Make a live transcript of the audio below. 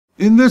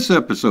In this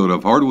episode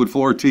of Hardwood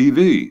Floor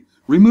TV,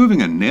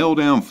 removing a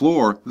nail-down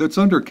floor that's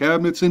under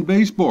cabinets and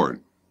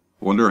baseboard.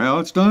 Wonder how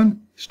it's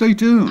done? Stay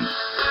tuned.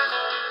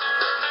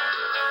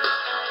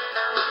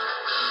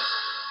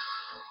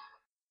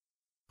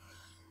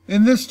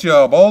 In this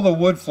job, all the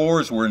wood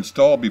floors were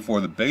installed before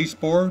the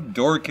baseboard,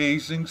 door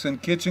casings,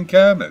 and kitchen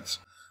cabinets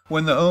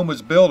when the home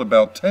was built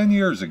about 10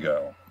 years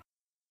ago.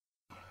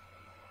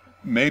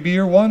 Maybe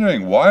you're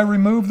wondering, why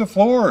remove the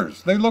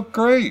floors? They look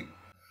great.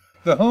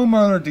 The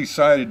homeowner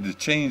decided to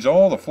change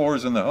all the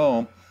floors in the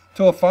home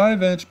to a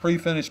 5-inch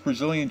pre-finished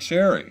Brazilian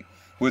cherry,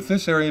 with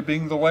this area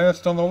being the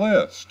last on the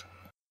list.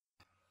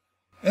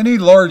 Any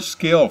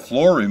large-scale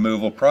floor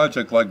removal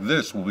project like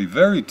this will be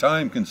very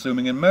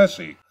time-consuming and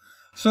messy,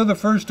 so the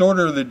first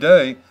order of the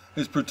day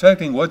is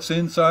protecting what's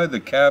inside the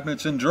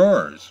cabinets and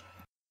drawers.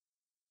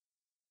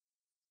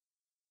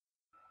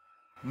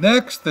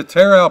 Next, the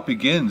tear-out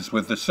begins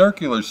with the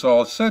circular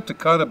saw set to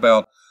cut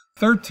about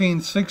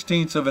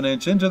 13/16 of an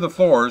inch into the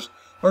floors,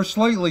 or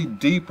slightly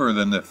deeper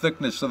than the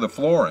thickness of the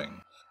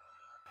flooring.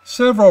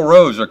 Several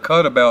rows are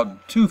cut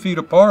about 2 feet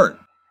apart.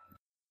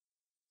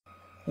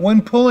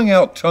 When pulling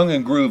out tongue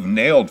and groove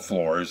nailed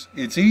floors,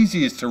 it's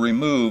easiest to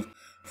remove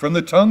from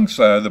the tongue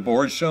side of the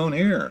board shown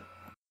here.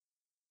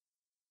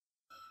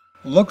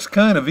 Looks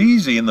kind of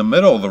easy in the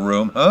middle of the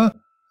room, huh?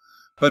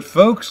 But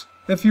folks,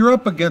 if you're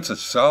up against a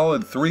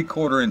solid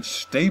 3/4 inch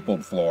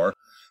stapled floor,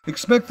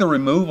 expect the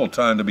removal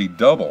time to be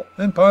double,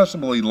 and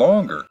possibly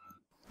longer.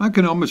 I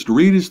can almost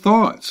read his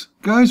thoughts.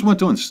 Guys want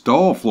to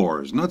install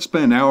floors, not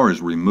spend hours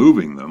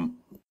removing them.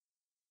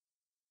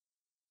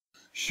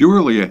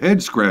 Surely a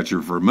head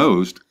scratcher for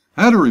most,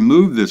 how to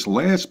remove this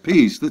last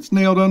piece that's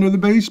nailed under the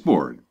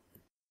baseboard.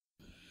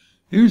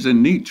 Here's a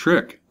neat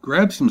trick.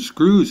 Grab some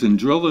screws and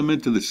drill them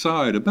into the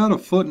side about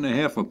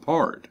 1.5 feet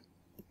apart.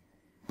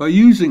 By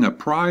using a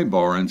pry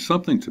bar and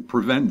something to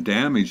prevent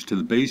damage to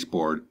the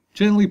baseboard,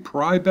 gently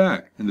pry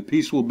back and the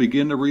piece will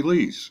begin to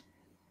release.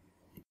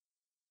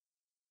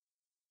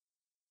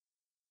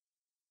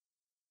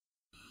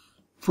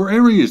 For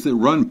areas that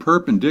run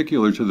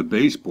perpendicular to the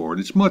baseboard,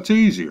 it's much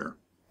easier.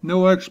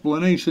 No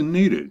explanation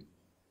needed.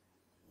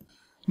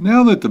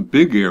 Now that the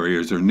big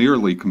areas are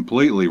nearly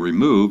completely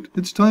removed,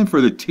 it's time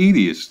for the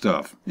tedious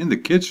stuff in the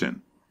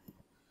kitchen.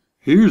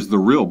 Here's the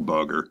real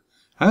bugger.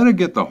 How to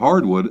get the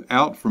hardwood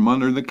out from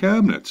under the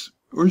cabinets.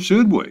 Or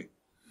should we?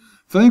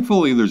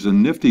 Thankfully, there's a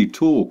nifty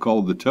tool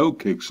called the toe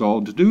kick saw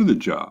to do the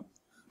job.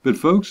 But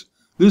folks,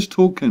 this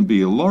tool can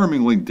be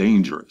alarmingly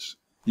dangerous.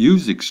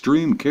 Use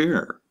extreme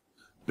care.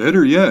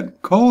 Better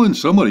yet, call in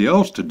somebody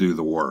else to do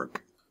the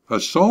work. A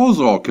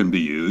sawzall can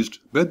be used,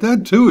 but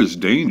that too is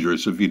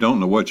dangerous if you don't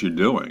know what you're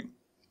doing.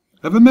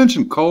 Have I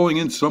mentioned calling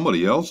in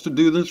somebody else to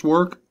do this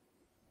work?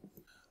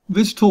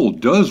 This tool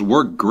does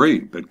work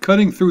great, but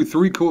cutting through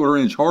 3/4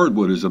 inch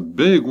hardwood is a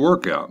big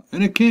workout,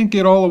 and it can't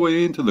get all the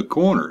way into the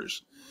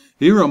corners.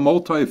 Here a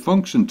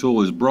multi-function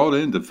tool is brought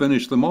in to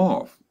finish them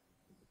off.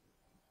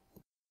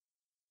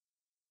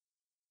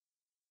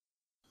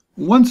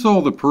 Once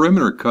all the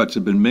perimeter cuts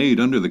have been made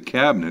under the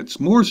cabinets,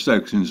 more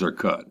sections are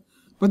cut,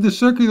 but the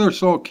circular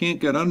saw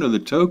can't get under the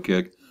toe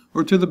kick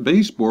or to the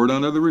baseboard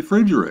under the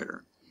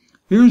refrigerator.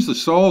 Here's the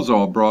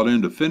sawzall brought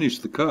in to finish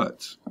the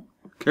cuts.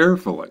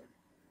 Carefully.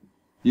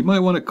 You might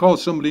want to call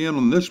somebody in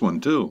on this one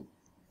too.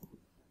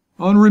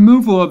 On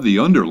removal of the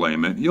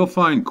underlayment, you'll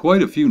find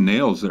quite a few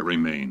nails that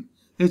remain.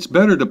 It's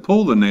better to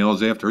pull the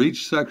nails after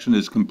each section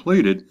is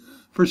completed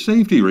for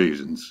safety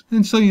reasons,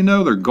 and so you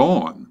know they're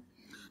gone.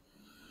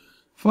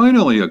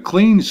 Finally, a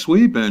clean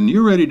sweep and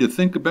you're ready to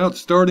think about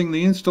starting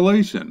the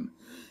installation.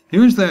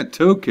 Here's that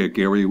toe kick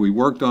area we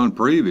worked on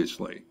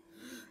previously.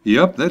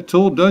 Yep, that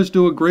tool does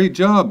do a great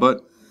job,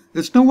 but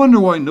it's no wonder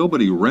why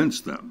nobody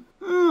rents them.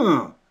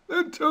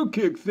 That toe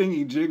kick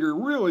thingy-jigger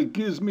really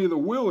gives me the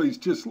willies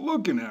just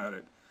looking at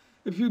it.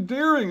 If you're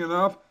daring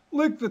enough,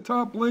 lick the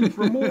top link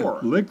for more.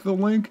 Lick the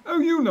link? Oh,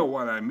 you know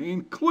what I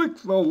mean. Click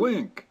the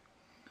link.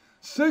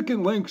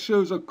 Second link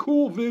shows a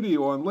cool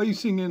video on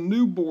lacing in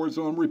new boards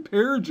on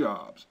repair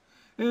jobs.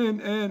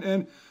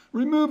 And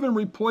remove and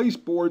replace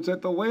boards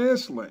at the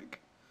last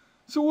link.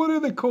 So what do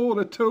they call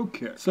it a toe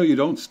kick? So you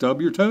don't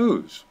stub your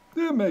toes.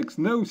 That makes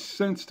no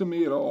sense to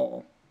me at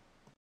all.